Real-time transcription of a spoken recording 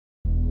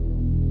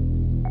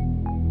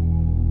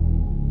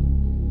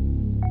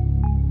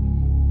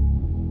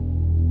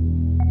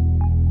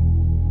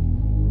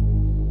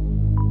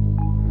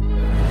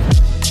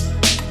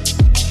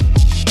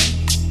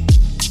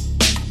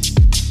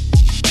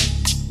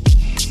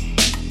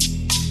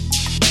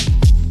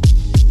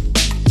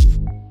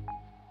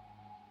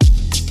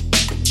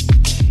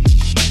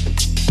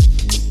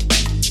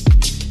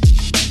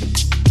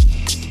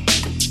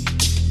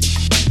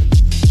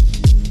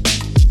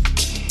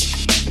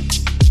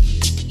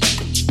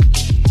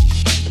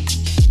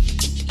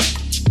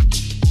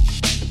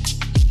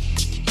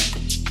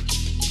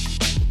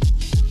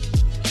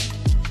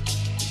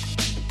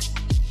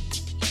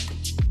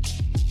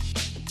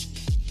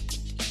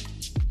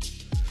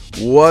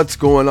What's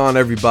going on,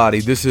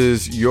 everybody? This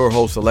is your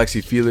host,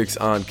 Alexi Felix,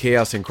 on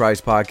Chaos in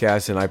Christ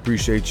podcast, and I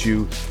appreciate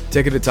you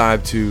taking the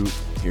time to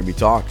hear me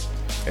talk.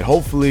 And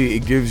hopefully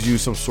it gives you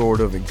some sort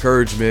of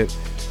encouragement,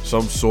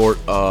 some sort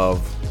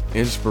of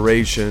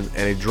inspiration,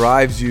 and it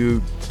drives you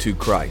to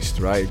Christ,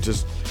 right? It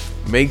just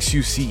makes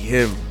you see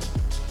Him.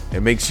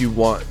 It makes you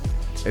want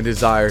and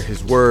desire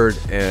His Word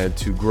and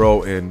to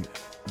grow in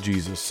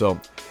Jesus.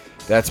 So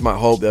that's my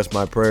hope. That's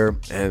my prayer.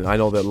 And I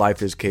know that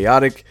life is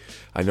chaotic.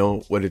 I know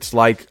what it's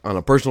like on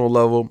a personal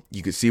level.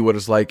 You can see what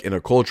it's like in a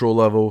cultural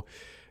level.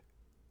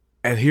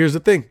 And here's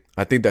the thing.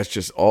 I think that's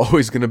just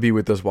always going to be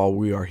with us while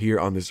we are here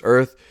on this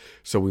earth.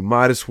 So we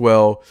might as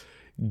well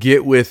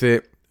get with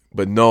it,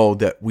 but know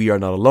that we are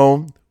not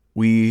alone.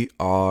 We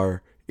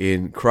are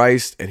in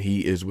Christ and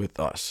He is with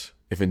us,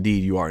 if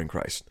indeed you are in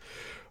Christ.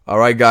 All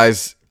right,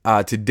 guys.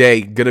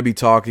 Today, going to be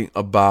talking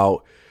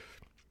about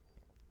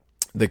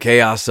the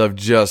chaos of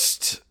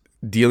just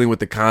dealing with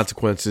the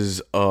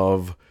consequences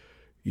of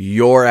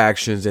your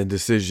actions and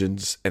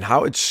decisions and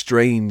how it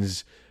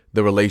strains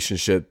the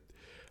relationship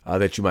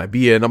that you might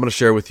be in. I'm going to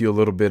share with you a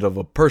little bit of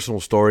a personal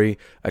story.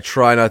 I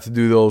try not to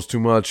do those too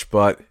much,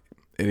 but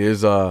it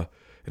is a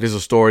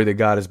story that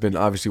God has been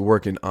obviously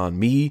working on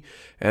me,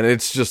 and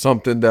it's just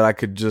something that I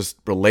could just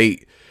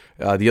relate.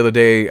 The other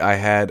day, I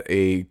had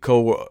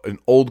an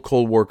old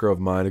co-worker of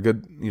mine, a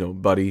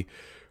good buddy,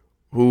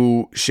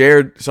 who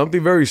shared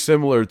something very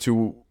similar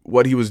to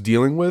what he was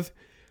dealing with.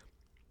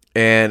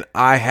 And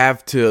I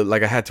had to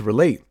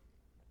relate.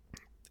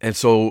 And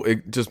so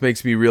it just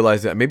makes me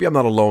realize that maybe I'm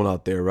not alone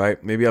out there,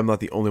 right? Maybe I'm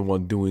not the only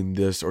one doing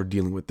this or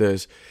dealing with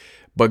this.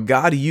 But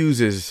God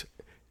uses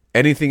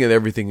anything and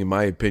everything, in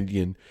my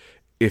opinion.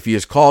 If He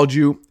has called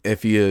you,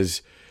 if He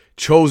has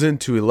chosen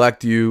to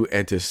elect you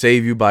and to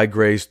save you by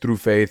grace through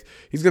faith,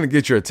 He's going to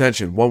get your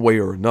attention one way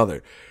or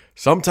another.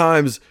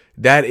 Sometimes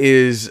that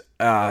is,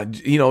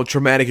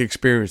 traumatic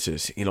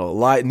experiences,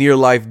 near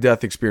life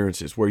death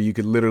experiences where you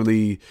could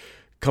literally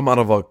come out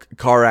of a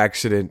car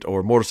accident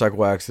or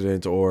motorcycle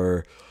accident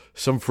or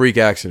some freak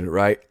accident,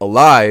 right?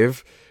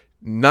 Alive,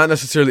 not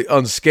necessarily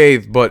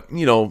unscathed, but,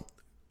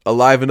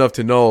 alive enough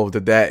to know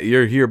that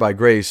you're here by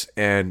grace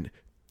and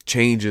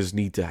changes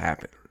need to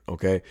happen,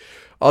 okay?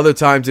 Other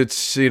times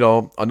it's,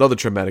 another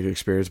traumatic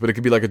experience, but it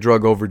could be like a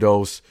drug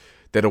overdose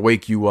that'll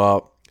wake you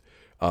up,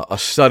 a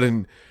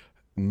sudden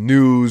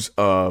news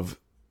of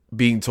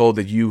being told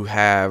that you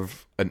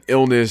have an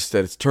illness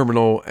that is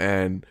terminal,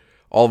 and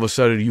all of a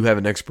sudden you have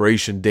an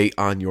expiration date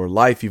on your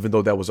life, even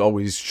though that was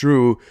always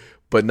true.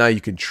 But now you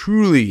can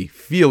truly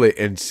feel it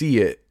and see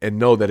it and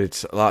know that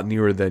it's a lot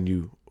nearer than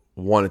you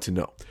wanted to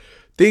know.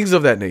 Things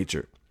of that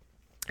nature.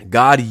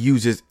 God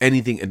uses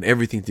anything and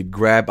everything to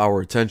grab our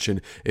attention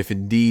if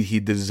indeed He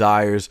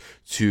desires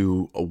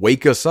to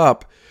wake us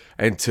up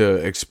and to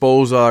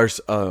expose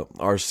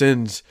our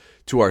sins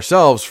to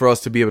ourselves for us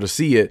to be able to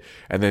see it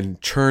and then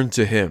turn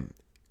to Him.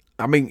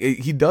 I mean,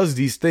 He does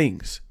these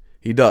things.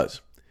 He does.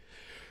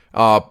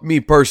 Me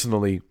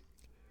personally,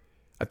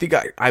 I think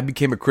I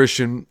became a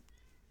Christian.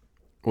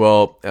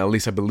 Well, at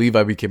least I believe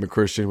I became a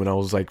Christian when I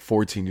was like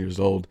 14 years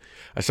old.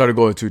 I started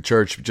going to a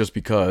church just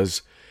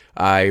because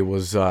I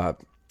was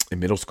in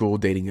middle school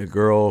dating a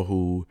girl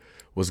who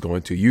was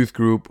going to a youth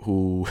group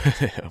who,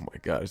 oh my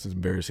God, this is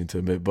embarrassing to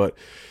admit, but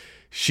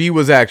she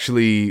was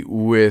actually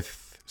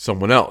with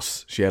someone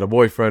else. She had a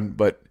boyfriend,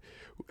 but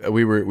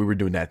we were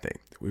doing that thing.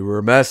 We were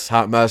a mess,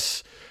 hot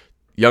mess,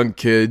 young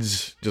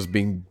kids, just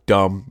being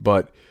dumb,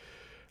 but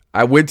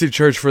I went to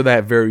church for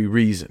that very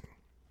reason.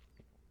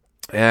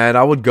 And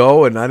I would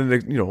go and I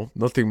didn't,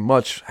 nothing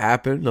much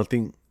happened,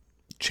 nothing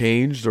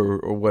changed or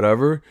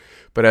whatever.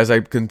 But as I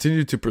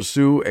continued to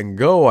pursue and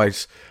go, I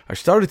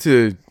started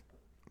to,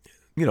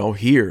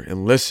 hear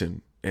and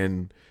listen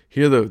and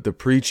hear the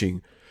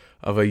preaching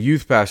of a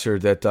youth pastor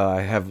that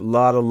I have a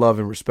lot of love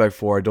and respect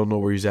for. I don't know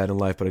where he's at in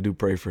life, but I do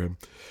pray for him.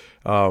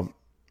 And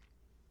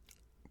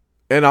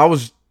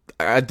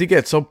I think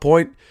at some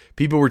point,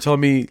 people were telling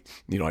me,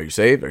 are you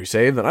saved? Are you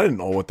saved? And I didn't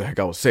know what the heck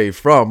I was saved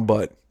from,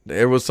 but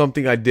there was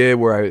something I did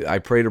where I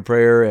prayed a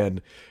prayer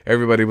and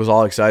everybody was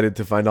all excited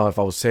to find out if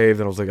I was saved.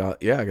 And I was like,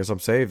 yeah, I guess I'm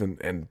saved.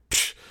 And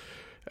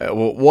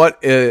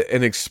what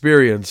an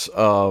experience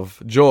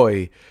of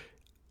joy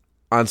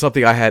on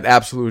something I had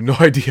absolutely no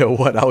idea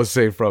what I was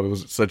saved from. It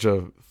was such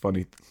a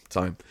funny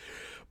time.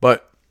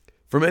 But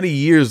for many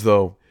years,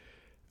 though,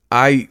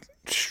 I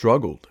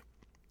struggled.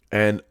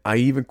 And I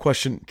even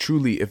questioned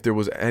truly if there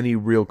was any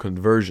real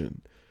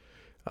conversion.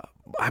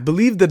 I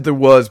believe that there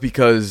was,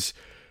 because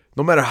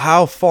no matter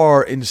how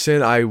far in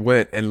sin I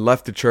went and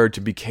left the church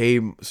and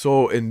became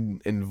so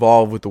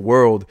involved with the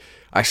world,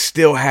 I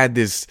still had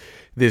this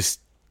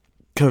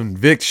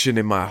conviction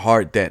in my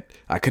heart that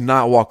I could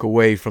not walk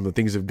away from the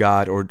things of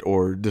God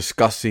or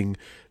discussing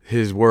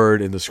His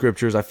Word in the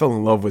Scriptures. I fell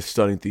in love with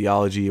studying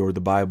theology or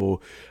the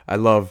Bible. I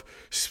love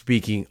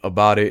speaking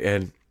about it,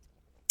 and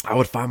I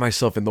would find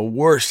myself in the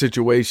worst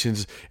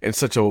situations in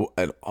such a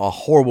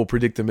horrible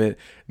predicament,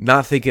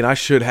 not thinking I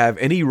should have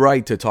any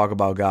right to talk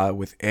about God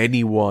with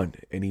anyone.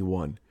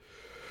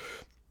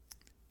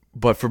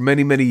 But for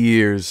many, many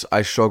years,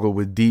 I struggled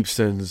with deep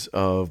sins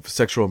of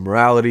sexual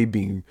immorality,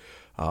 being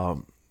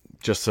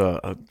just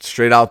a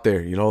straight out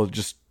there,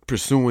 just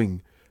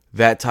pursuing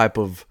that type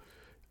of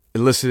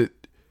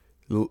illicit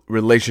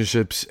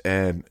relationships.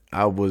 And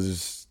I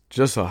was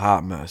just a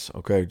hot mess,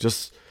 okay?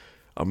 Just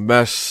a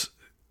mess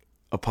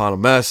upon a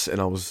mess.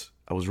 And I was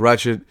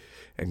wretched,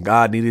 and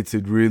God needed to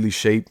really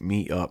shape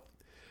me up.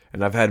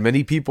 And I've had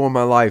many people in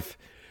my life,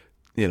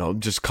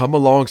 just come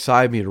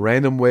alongside me in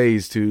random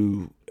ways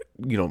to,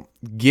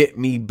 get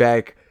me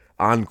back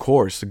on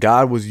course.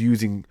 God was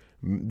using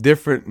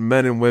different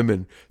men and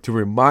women to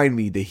remind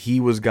me that He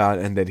was God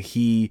and that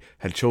He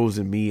had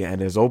chosen me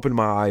and has opened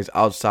my eyes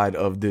outside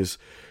of this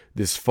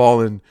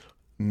fallen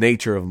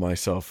nature of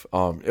myself.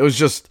 It was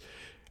just,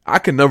 I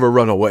could never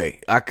run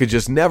away. I could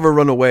just never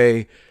run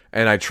away.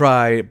 And I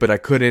tried, but I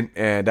couldn't.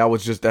 And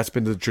that's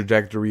been the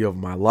trajectory of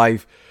my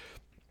life.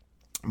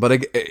 But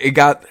it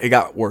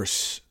got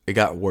worse. It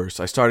got worse.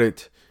 I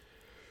started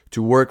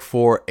to work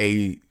for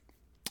a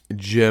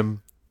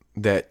gym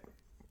that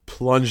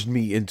plunged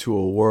me into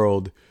a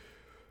world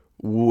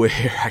where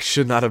I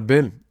should not have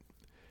been.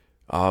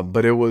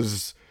 But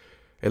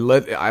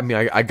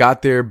I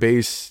got there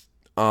based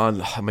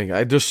on,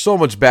 there's so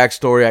much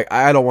backstory.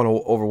 I don't want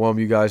to overwhelm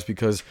you guys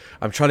because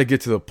I'm trying to get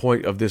to the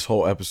point of this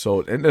whole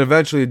episode. And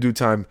eventually in due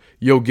time,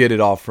 you'll get it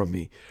all from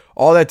me.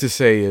 All that to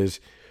say is,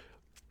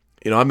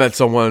 I met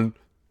someone,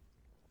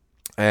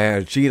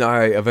 and she and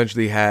I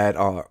eventually had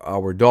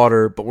our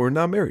daughter, but we're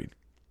not married.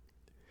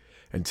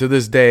 And to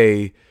this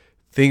day,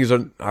 things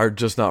are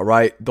just not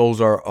right. Those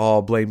are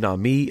all blamed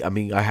on me.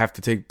 I have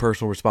to take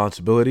personal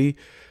responsibility.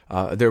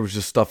 There was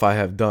just stuff I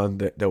have done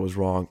that was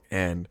wrong.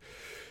 And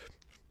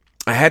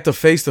I had to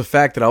face the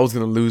fact that I was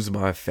going to lose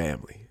my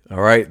family.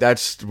 All right?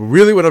 That's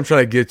really what I'm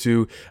trying to get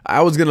to.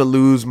 I was going to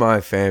lose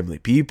my family.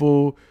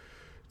 People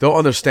don't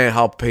understand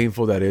how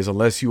painful that is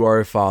unless you are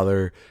a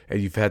father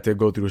and you've had to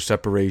go through a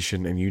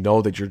separation and you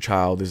know that your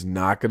child is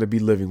not going to be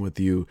living with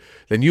you.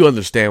 Then you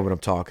understand what I'm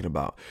talking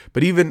about.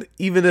 But even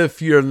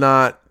if you're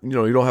not,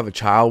 you don't have a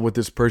child with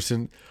this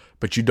person,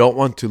 but you don't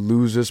want to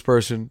lose this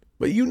person,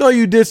 but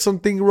you did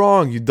something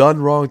wrong, you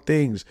done wrong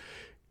things.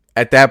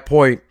 At that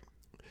point,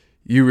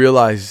 you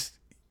realize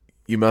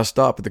you messed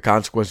up, but the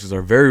consequences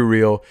are very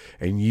real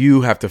and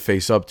you have to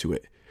face up to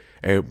it.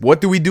 And what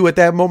do we do at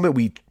that moment?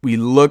 We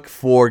look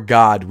for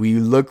God. We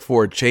look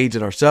for a change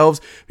in ourselves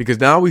because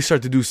now we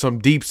start to do some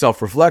deep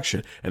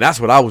self-reflection. And that's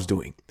what I was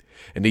doing.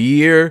 In the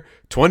year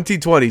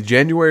 2020,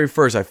 January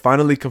 1st, I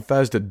finally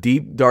confessed the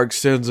deep, dark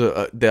sins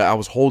that I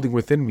was holding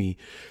within me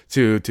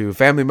to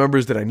family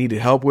members that I needed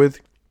help with.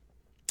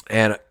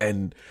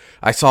 And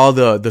I saw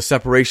the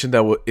separation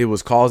that it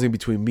was causing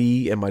between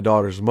me and my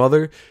daughter's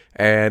mother,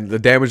 and the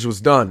damage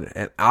was done.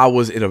 And I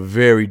was in a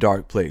very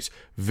dark place,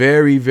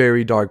 very,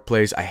 very dark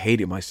place. I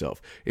hated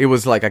myself. It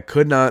was like I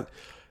could not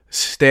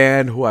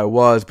stand who I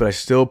was, but I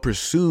still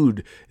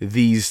pursued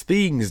these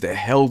things that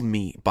held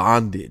me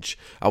bondage.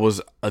 I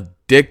was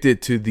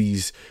addicted to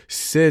these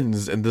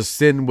sins, and the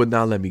sin would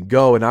not let me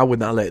go, and I would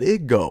not let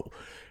it go.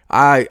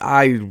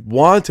 I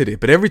wanted it,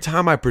 but every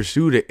time I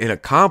pursued it and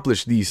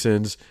accomplished these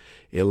sins,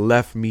 it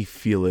left me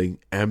feeling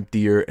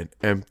emptier and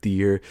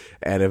emptier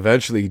and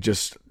eventually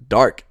just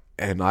dark.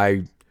 And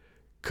I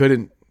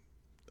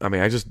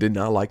just did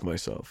not like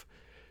myself.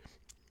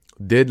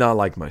 Did not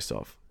like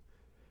myself.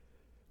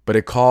 But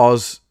it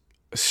caused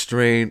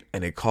strain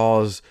and it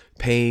caused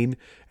pain.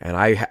 And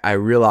I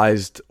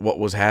realized what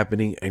was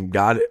happening, and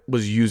God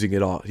was using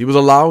it all. He was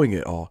allowing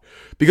it all.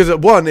 Because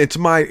it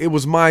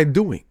was my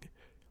doing.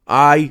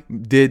 I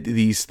did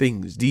these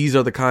things. These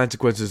are the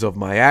consequences of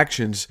my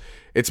actions.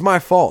 It's my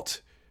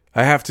fault.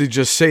 I have to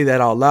just say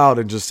that out loud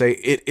and just say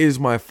it is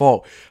my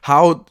fault.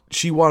 How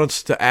she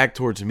wants to act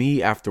towards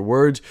me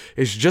afterwards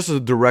is just a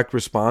direct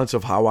response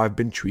of how I've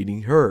been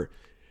treating her.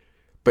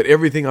 But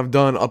everything I've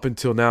done up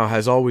until now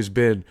has always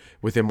been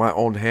within my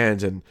own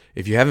hands. And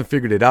if you haven't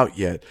figured it out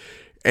yet,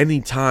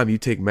 anytime you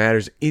take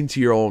matters into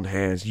your own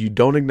hands, you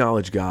don't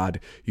acknowledge God,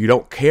 you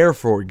don't care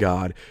for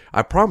God,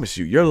 I promise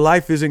you, your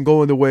life isn't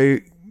going the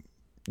way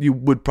you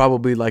would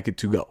probably like it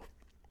to go.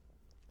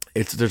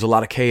 There's a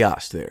lot of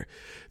chaos there.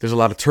 There's a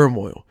lot of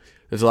turmoil.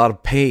 There's a lot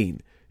of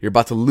pain. You're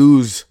about to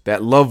lose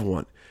that loved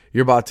one.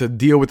 You're about to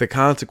deal with the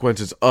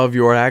consequences of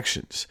your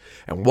actions.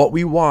 And what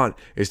we want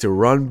is to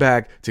run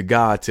back to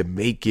God to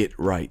make it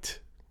right.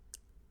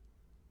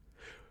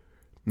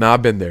 Now,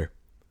 I've been there.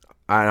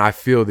 And I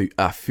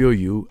feel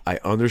you. I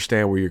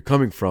understand where you're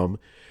coming from.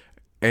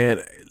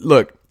 And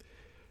look,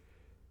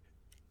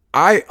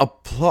 I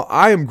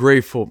am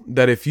grateful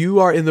that if you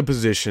are in the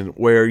position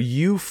where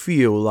you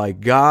feel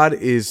like God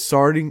is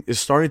starting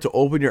to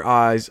open your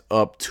eyes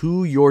up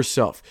to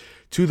yourself,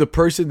 to the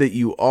person that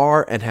you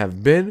are and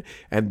have been,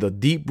 and the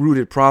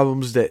deep-rooted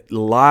problems that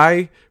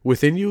lie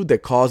within you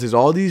that causes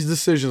all these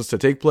decisions to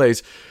take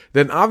place,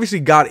 then obviously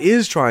God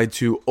is trying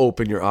to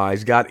open your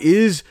eyes. God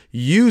is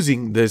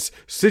using this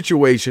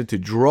situation to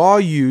draw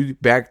you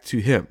back to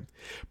Him.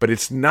 But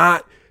it's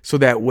not so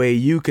that way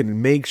you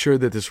can make sure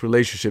that this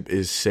relationship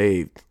is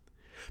saved.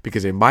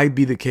 because it might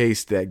be the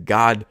case that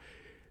God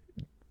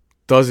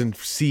doesn't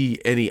see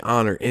any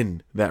honor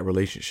in that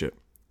relationship.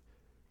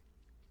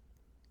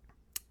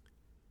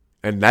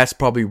 And that's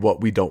probably what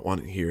we don't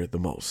want to hear the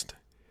most.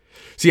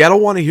 See, I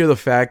don't want to hear the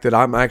fact that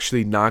I'm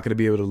actually not going to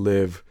be able to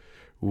live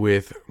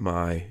with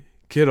my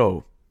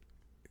kiddo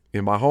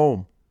in my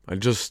home.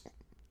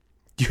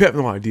 You have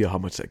no idea how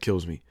much that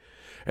kills me.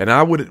 And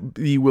I would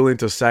be willing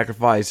to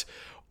sacrifice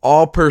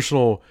all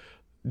personal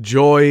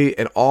joy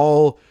and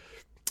all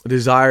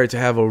desire to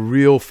have a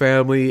real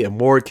family and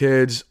more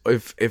kids,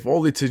 if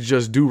only to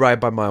just do right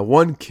by my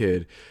one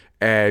kid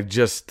and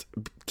just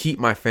keep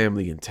my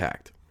family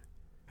intact.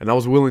 And I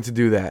was willing to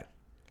do that,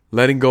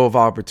 letting go of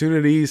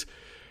opportunities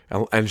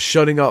and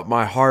shutting up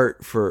my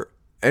heart for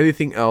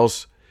anything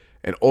else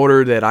in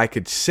order that I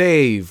could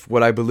save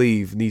what I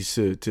believe needs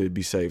to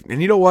be saved.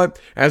 And you know what?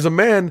 As a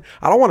man,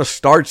 I don't want to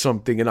start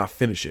something and not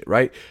finish it,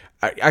 right?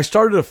 I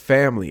started a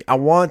family. I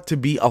want to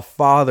be a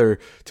father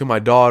to my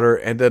daughter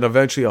and then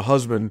eventually a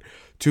husband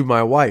to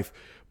my wife.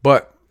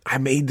 But I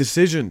made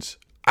decisions.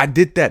 I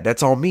did that.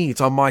 That's on me.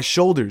 It's on my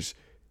shoulders.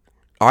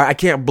 All right, I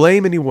can't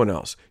blame anyone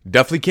else.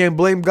 Definitely can't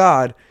blame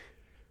God.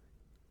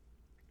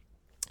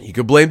 You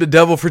could blame the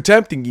devil for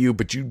tempting you,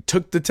 but you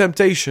took the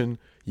temptation,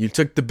 you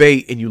took the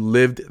bait, and you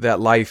lived that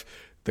life.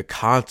 The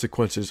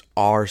consequences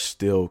are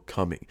still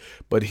coming.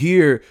 But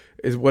here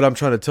is what I'm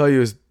trying to tell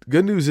you is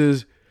good news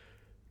is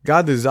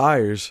God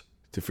desires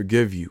to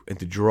forgive you and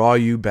to draw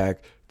you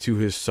back to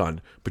his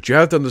son. But you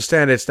have to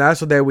understand it's not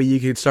so that way you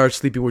can start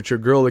sleeping with your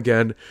girl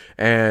again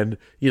and,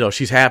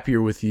 she's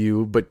happier with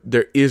you, but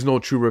there is no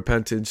true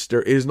repentance.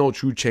 There is no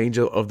true change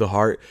of the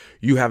heart.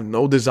 You have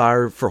no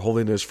desire for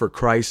holiness for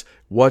Christ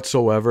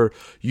whatsoever.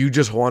 You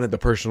just wanted the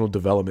personal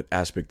development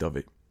aspect of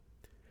it.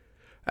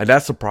 And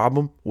that's the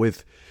problem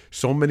with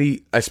so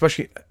many,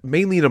 especially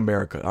mainly in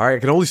America. All right. I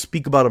can only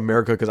speak about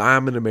America because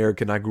I'm an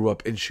American. I grew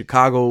up in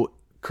Chicago,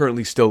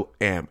 currently still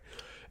am.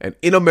 And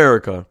in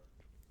America,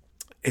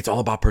 it's all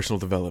about personal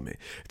development.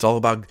 It's all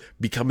about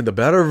becoming the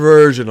better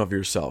version of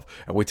yourself.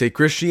 And we take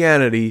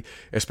Christianity,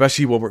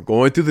 especially when we're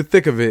going through the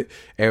thick of it,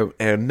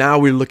 and now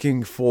we're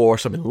looking for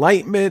some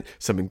enlightenment,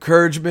 some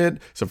encouragement,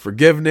 some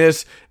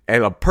forgiveness,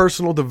 and a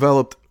personal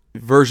developed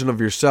version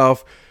of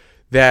yourself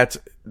that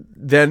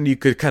then you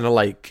could kind of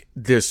like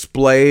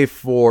display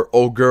for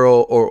old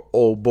girl or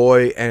old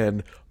boy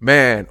and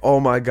man, oh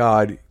my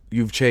God,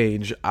 you've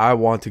changed. I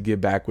want to get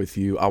back with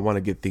you. I want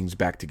to get things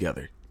back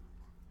together.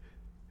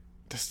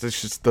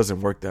 This just doesn't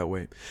work that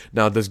way.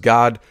 Now, does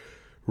God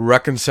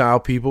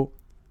reconcile people?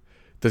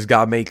 Does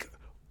God make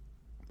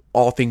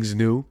all things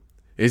new?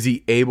 Is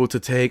he able to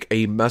take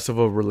a mess of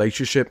a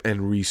relationship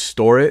and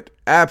restore it?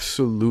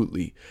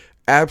 Absolutely.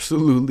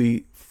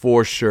 Absolutely,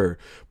 for sure.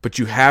 But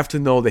you have to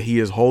know that he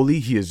is holy,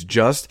 he is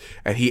just,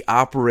 and he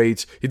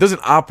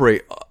doesn't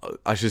operate,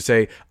 I should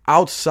say,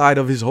 outside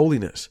of his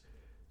holiness.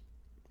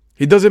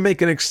 He doesn't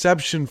make an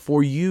exception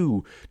for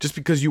you just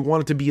because you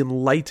wanted to be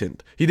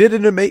enlightened. He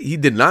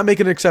did not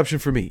make an exception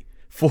for me,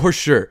 for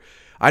sure.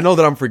 I know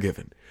that I'm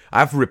forgiven.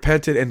 I've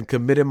repented and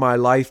committed my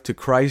life to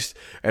Christ.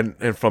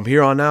 And from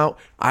here on out,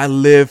 I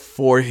live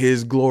for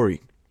his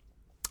glory.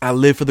 I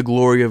live for the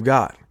glory of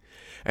God.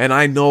 And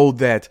I know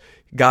that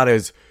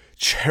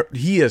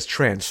he has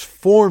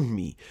transformed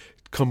me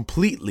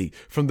completely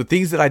from the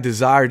things that I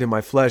desired in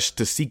my flesh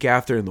to seek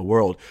after in the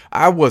world.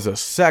 I was a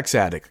sex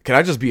addict. Can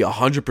I just be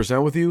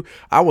 100% with you?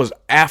 I was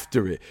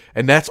after it,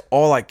 and that's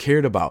all I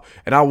cared about.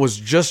 And I was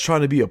just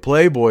trying to be a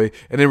playboy,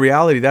 and in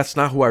reality, that's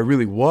not who I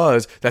really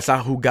was. That's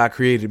not who God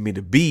created me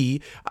to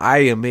be. I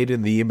am made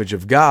in the image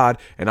of God,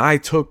 and I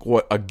took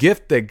a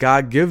gift that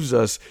God gives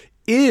us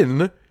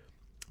in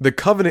the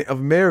covenant of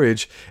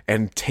marriage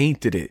and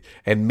tainted it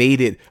and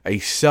made it a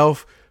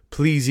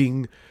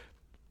self-pleasing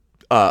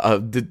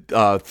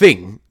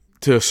thing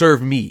to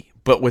serve me,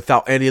 but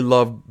without any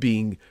love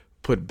being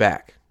put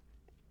back.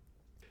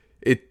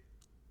 It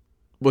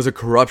was a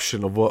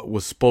corruption of what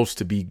was supposed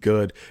to be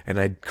good, and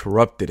I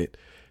corrupted it.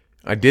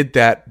 I did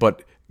that,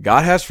 but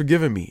God has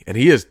forgiven me, and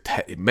he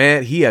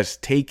has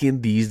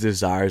taken these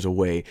desires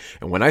away.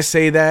 And when I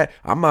say that,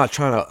 I'm not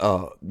trying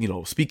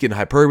to, speak in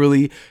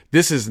hyperbole.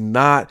 This is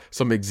not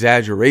some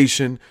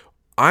exaggeration.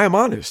 I am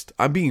honest.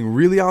 I'm being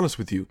really honest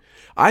with you.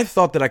 I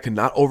thought that I could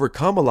not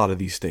overcome a lot of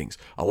these things.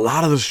 A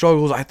lot of the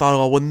struggles I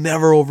thought I would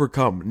never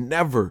overcome.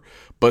 Never.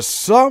 But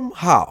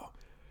somehow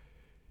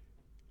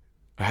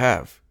I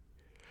have.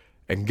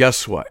 And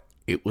guess what?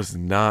 It was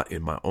not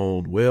in my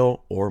own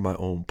will or my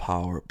own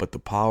power, but the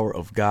power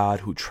of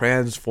God who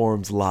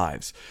transforms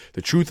lives.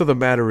 The truth of the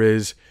matter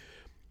is,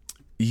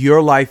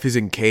 your life is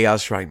in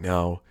chaos right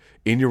now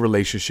in your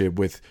relationship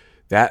with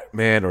that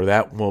man or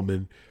that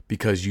woman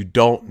because you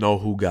don't know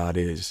who God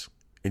is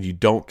and you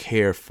don't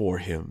care for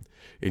him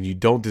and you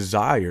don't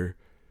desire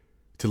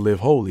to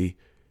live holy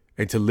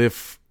and to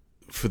live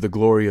for the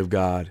glory of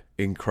God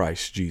in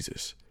Christ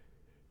Jesus.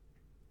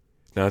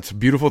 Now, it's a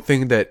beautiful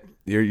thing that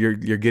you're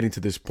getting to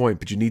this point,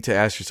 but you need to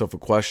ask yourself a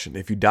question.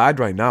 If you died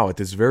right now at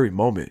this very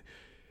moment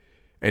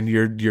and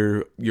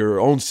your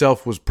own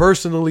self was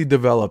personally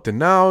developed, and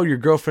now your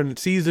girlfriend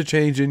sees the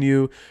change in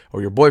you,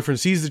 or your boyfriend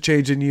sees the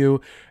change in you,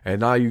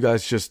 and now you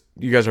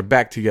guys are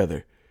back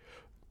together.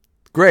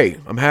 Great,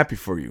 I'm happy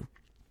for you.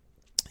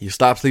 You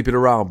stop sleeping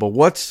around, but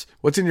what's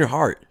in your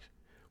heart?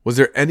 Was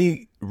there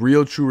any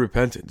real true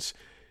repentance?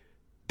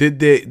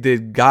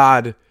 Did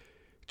God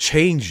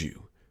change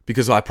you?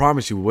 Because I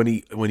promise you,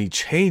 when he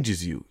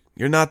changes you,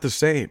 you're not the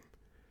same.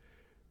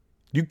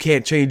 You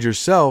can't change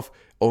yourself.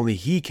 Only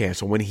he can.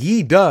 So when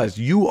he does,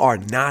 you are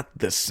not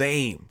the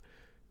same.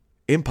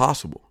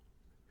 Impossible.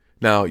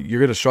 Now,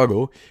 you're going to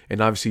struggle, and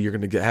obviously you're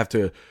going to have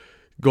to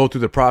go through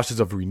the process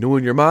of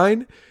renewing your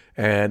mind,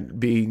 and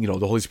the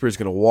Holy Spirit's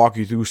going to walk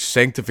you through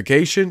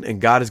sanctification,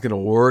 and God is going to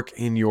work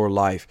in your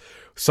life.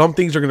 Some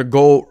things are going to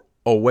go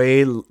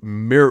away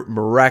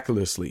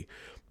miraculously,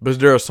 but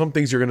there are some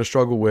things you're going to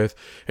struggle with,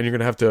 and you're going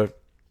to have to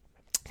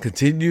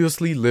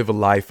continuously live a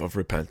life of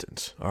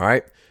repentance. All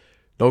right?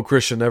 No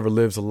Christian ever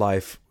lives a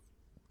life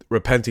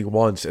repenting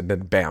once and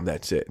then bam,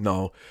 that's it.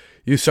 No,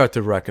 you start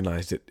to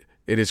recognize that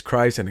it is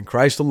Christ and in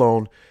Christ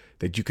alone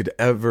that you could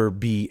ever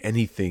be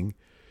anything.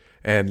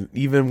 And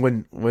even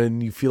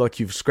when you feel like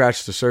you've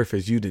scratched the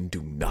surface, you didn't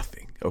do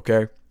nothing,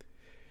 okay?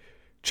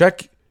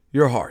 Check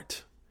your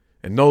heart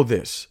and know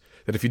this,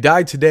 that if you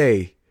died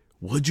today,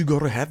 would you go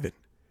to heaven?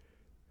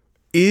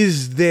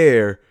 Is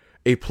there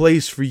a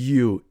place for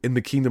you in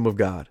the kingdom of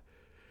God?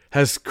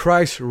 Has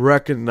Christ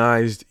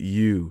recognized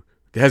you?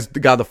 Has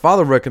God the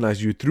Father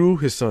recognized you through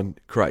his Son,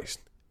 Christ,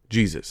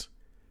 Jesus?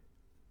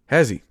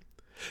 Has he?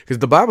 Because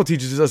the Bible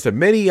teaches us that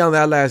many on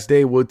that last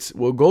day will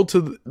go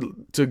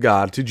to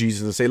God, to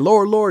Jesus, and say,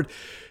 Lord, Lord,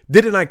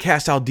 didn't I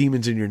cast out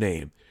demons in your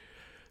name?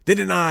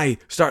 Didn't I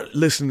start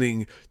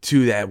listening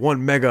to that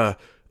one mega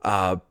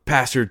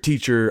pastor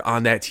teacher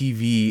on that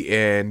TV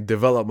and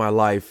develop my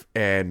life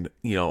and,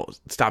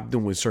 stop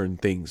doing certain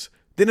things?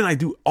 Didn't I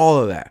do all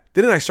of that?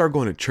 Didn't I start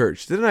going to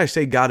church? Didn't I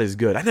say God is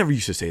good? I never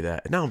used to say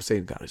that. And now I'm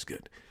saying God is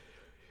good.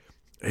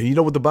 And you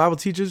know what the Bible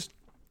teaches?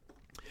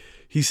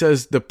 He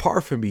says,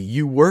 depart from me,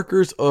 you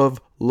workers of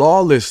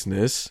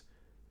lawlessness.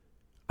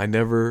 I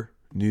never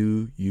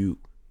knew you.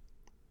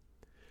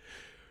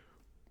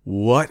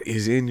 What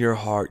is in your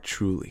heart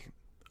truly?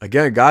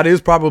 Again, God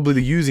is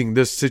probably using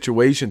this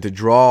situation to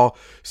draw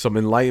some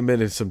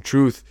enlightenment and some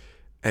truth.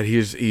 And he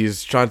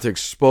is trying to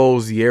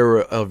expose the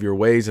error of your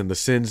ways and the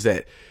sins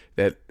that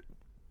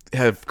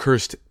have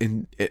cursed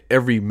in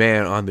every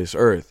man on this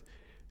earth.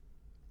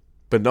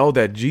 But know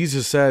that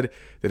Jesus said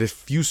that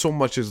if you so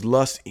much as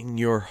lust in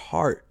your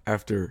heart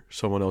after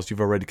someone else,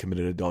 you've already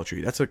committed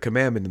adultery. That's a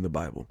commandment in the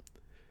Bible.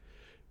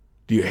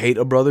 Do you hate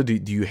a brother?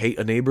 Do you hate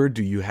a neighbor?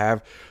 Do you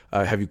have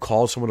you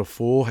called someone a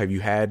fool? Have you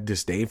had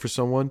disdain for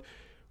someone?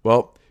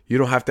 Well, you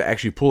don't have to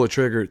actually pull a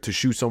trigger to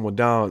shoot someone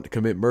down, to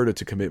commit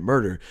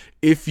murder.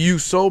 If you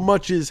so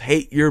much as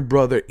hate your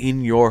brother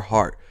in your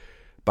heart,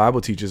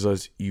 Bible teaches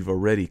us you've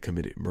already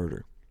committed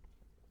murder.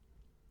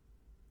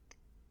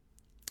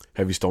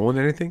 Have you stolen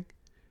anything?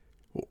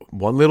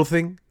 One little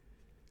thing?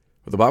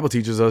 But the Bible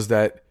teaches us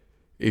that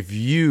if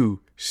you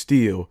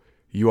steal,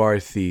 you are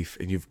a thief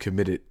and you've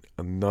committed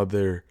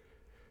another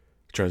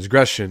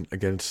transgression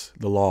against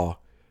the law.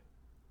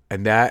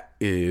 And that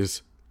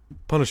is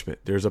punishment.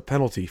 There's a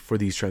penalty for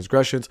these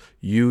transgressions.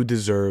 You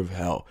deserve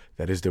hell.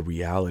 That is the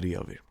reality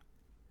of it.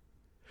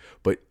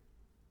 But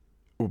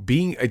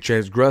being a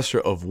transgressor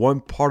of one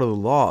part of the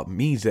law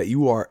means that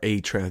you are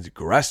a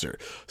transgressor.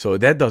 So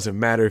that doesn't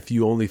matter if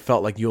you only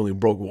felt like you only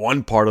broke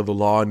one part of the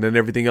law and then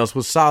everything else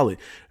was solid.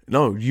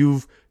 No,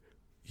 you've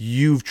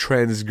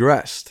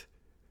transgressed.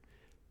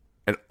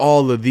 And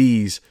all of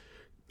these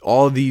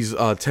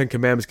 10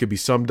 commandments could be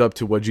summed up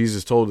to what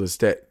Jesus told us,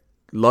 that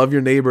love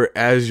your neighbor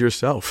as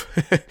yourself.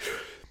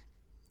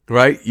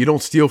 Right? You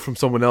don't steal from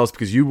someone else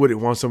because you wouldn't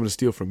want someone to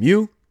steal from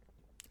you.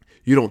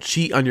 You don't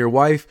cheat on your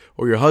wife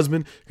or your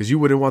husband because you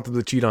wouldn't want them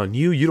to cheat on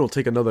you. You don't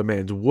take another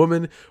man's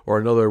woman or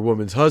another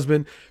woman's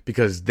husband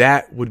because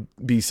that would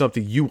be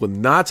something you will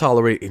not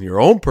tolerate in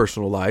your own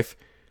personal life.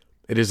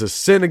 It is a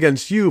sin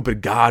against you,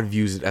 but God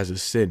views it as a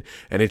sin,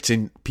 and it's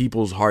in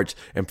people's hearts.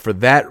 And for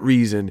that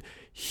reason,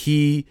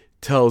 he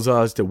tells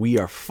us that we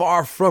are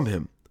far from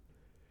him.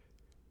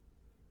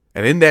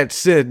 And in that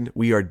sin,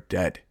 we are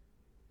dead.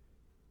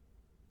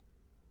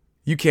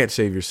 You can't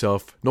save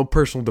yourself. No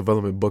personal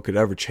development book could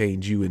ever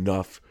change you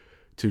enough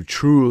to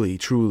truly,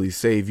 truly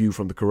save you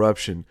from the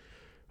corruption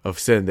of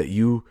sin that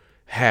you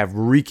have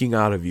reeking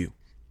out of you.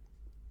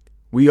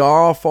 We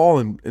are all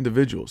fallen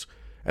individuals,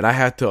 and I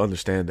had to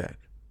understand that.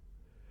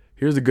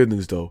 Here's the good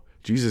news, though.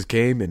 Jesus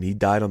came and he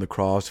died on the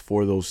cross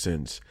for those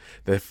sins.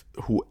 That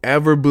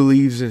whoever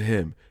believes in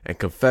him and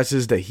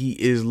confesses that he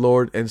is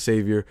Lord and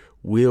Savior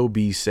will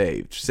be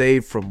saved.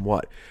 Saved from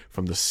what?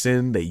 From the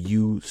sin that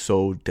you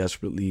so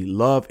desperately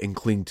love and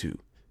cling to.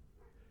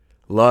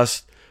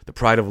 Lust, the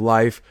pride of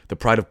life, the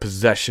pride of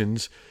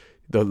possessions,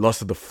 the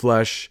lust of the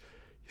flesh,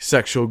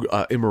 sexual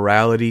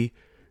immorality,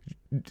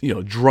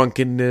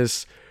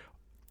 drunkenness,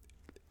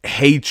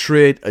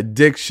 hatred,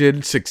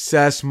 addiction,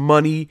 success,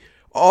 money.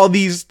 all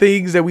these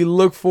things that we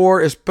look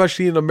for,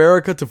 especially in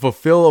America, to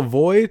fulfill a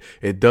void,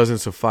 it doesn't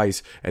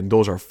suffice. And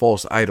those are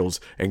false idols,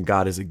 and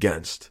God is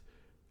against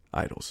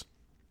idols.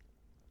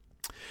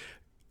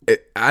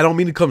 I don't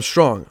mean to come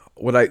strong.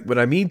 What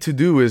I mean to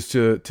do is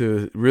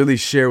to really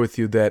share with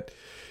you that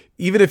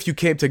even if you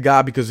came to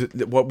God because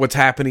what's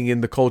happening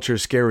in the culture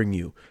is scaring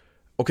you,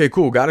 okay,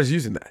 cool. God is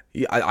using that.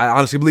 I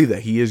honestly believe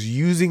that He is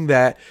using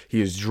that.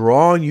 He is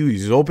drawing you.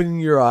 He's opening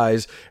your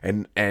eyes,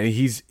 and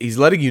he's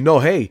letting you know,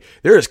 hey,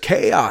 there is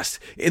chaos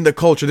in the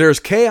culture. There is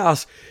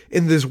chaos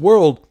in this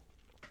world.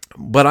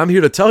 But I'm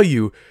here to tell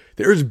you,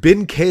 there's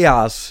been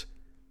chaos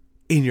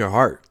in your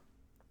heart.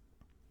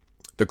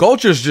 The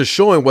culture is just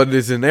showing what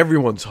is in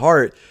everyone's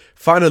heart,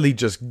 finally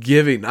just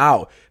giving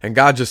out. And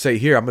God just say,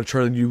 here, I'm going to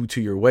turn you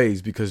to your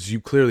ways because you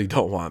clearly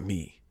don't want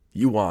me.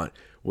 You want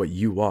what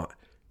you want,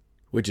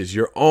 which is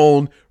your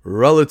own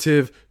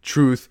relative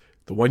truth,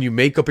 the one you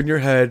make up in your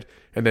head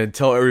and then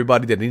tell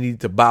everybody that they need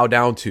to bow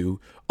down to.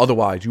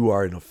 Otherwise, you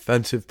are an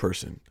offensive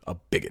person, a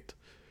bigot.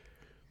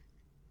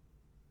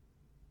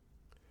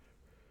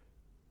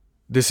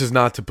 This is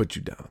not to put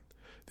you down.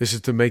 This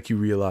is to make you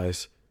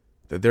realize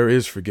that there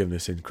is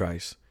forgiveness in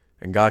Christ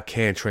and God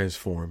can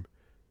transform.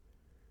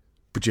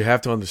 But you have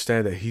to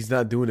understand that He's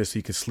not doing this so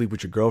you can sleep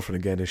with your girlfriend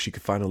again and she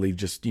can finally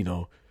just,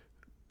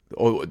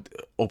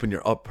 open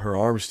her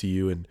arms to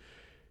you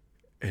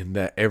and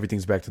that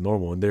everything's back to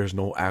normal and there's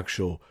no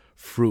actual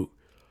fruit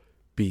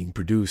being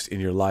produced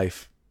in your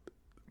life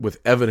with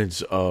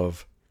evidence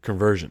of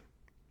conversion.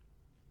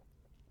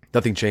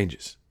 Nothing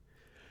changes.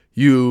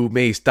 You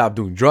may stop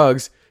doing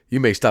drugs. You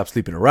may stop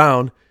sleeping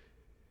around.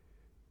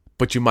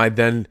 But you might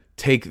then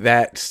take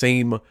that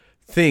same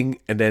thing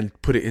and then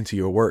put it into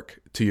your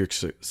work, to your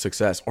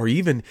success, or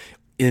even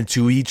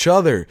into each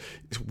other,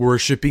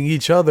 worshiping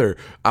each other.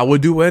 I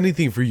would do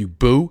anything for you,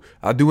 boo.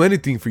 I'll do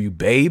anything for you,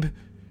 babe.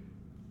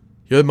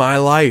 You're my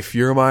life.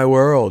 You're my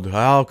world.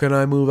 How can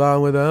I move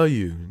on without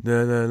you?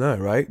 No,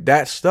 right?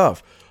 That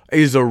stuff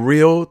is a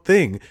real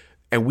thing.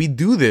 And we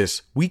do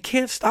this. We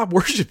can't stop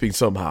worshiping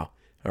somehow.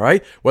 All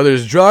right? Whether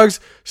it's drugs,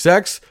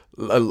 sex,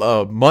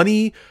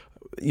 money,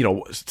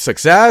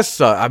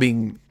 success,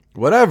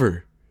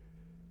 whatever.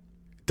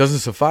 Doesn't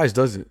suffice,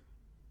 does it?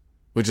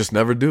 We just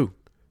never do.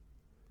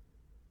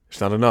 It's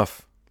not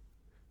enough.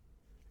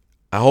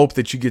 I hope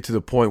that you get to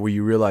the point where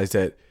you realize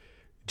that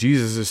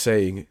Jesus is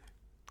saying,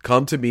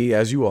 come to me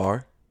as you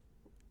are.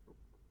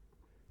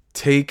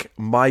 Take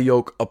my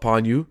yoke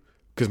upon you,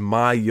 because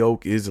my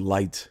yoke is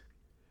light.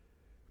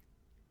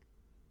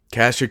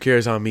 Cast your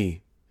cares on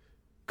me,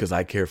 because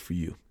I care for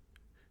you.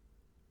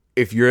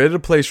 If you're at a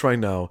place right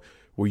now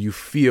where you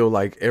feel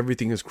like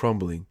everything is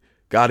crumbling,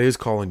 God is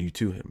calling you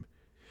to Him.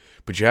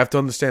 But you have to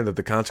understand that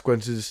the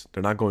consequences,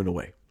 they're not going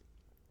away.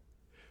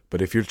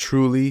 But if you're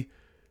truly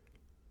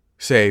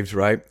saved,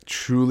 right?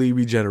 Truly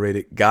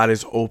regenerated, God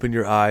has opened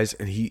your eyes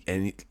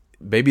and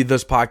maybe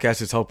this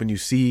podcast is helping you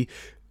see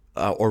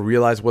or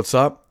realize what's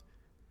up.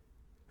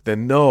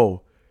 Then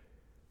know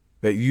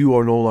that you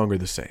are no longer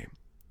the same.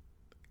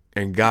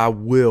 And God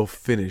will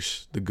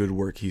finish the good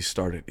work He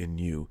started in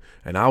you.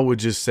 And I would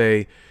just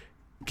say,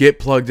 get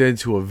plugged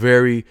into a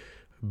very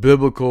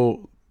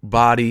biblical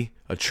body,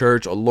 a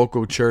church, a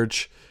local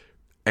church,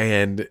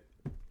 and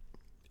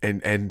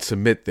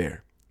submit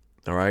there.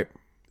 All right?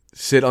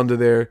 Sit under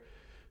there,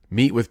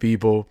 meet with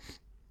people,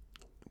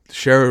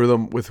 share with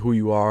them with who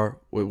you are,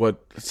 with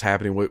what's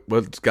happening,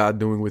 what's God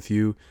doing with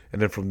you.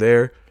 And then from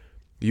there,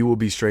 you will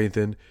be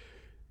strengthened.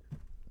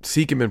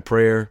 Seek Him in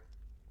prayer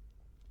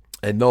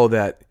and know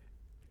that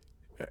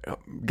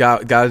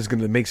God is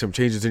going to make some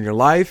changes in your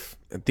life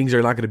and things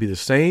are not going to be the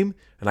same.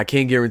 And I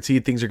can't guarantee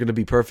things are going to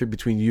be perfect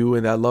between you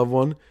and that loved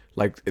one.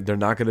 Like they're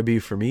not going to be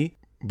for me,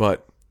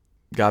 but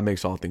God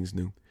makes all things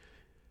new.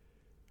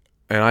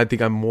 And I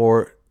think I'm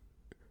more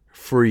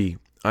free.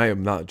 I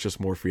am not just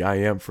more free. I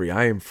am free.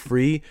 I am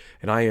free.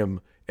 And I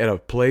am at a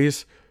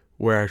place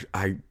where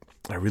I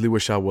really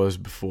wish I was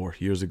before,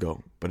 years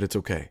ago, but it's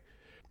okay.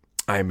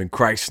 I am in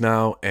Christ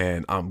now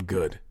and I'm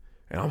good.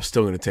 And I'm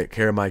still going to take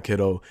care of my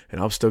kiddo,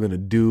 and I'm still going to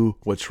do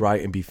what's right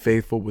and be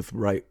faithful with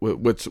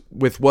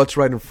what's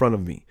right in front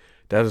of me.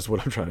 That is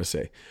what I'm trying to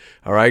say.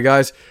 All right,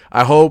 guys.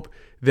 I hope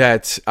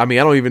that, I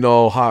don't even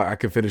know how I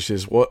can finish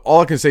this. Well, all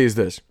I can say is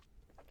this.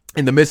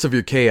 In the midst of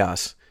your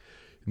chaos,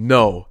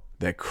 know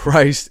that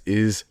Christ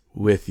is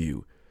with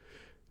you.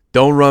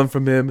 Don't run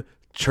from Him.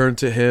 Turn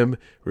to Him.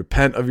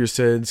 Repent of your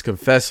sins.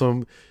 Confess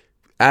them.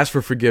 Ask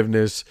for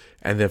forgiveness.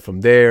 And then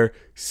from there,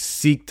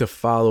 seek to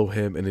follow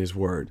Him in His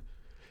word.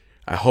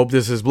 I hope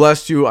this has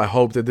blessed you. I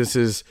hope that this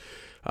is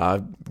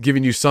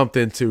giving you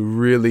something to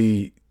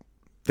really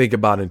think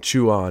about and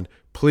chew on.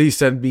 Please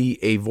send me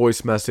a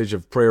voice message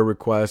of prayer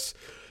requests.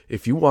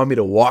 If you want me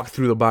to walk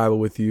through the Bible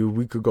with you,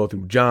 we could go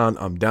through John.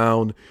 I'm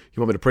down.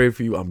 You want me to pray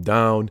for you? I'm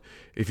down.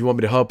 If you want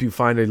me to help you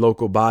find a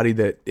local body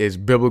that is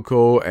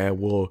biblical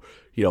and will,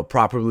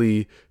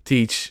 properly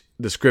teach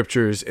the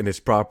scriptures in its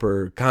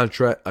proper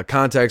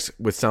context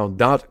with sound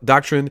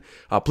doctrine,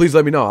 please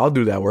let me know. I'll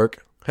do that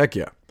work. Heck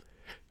yeah.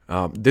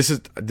 This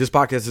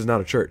podcast is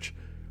not a church.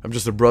 I'm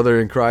just a brother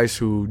in Christ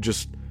who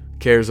just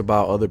cares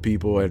about other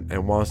people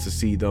and wants to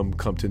see them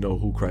come to know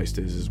who Christ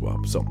is as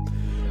well. So,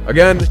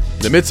 again, in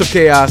the midst of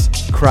chaos,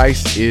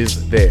 Christ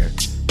is there.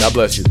 God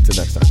bless you. Until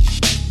next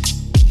time.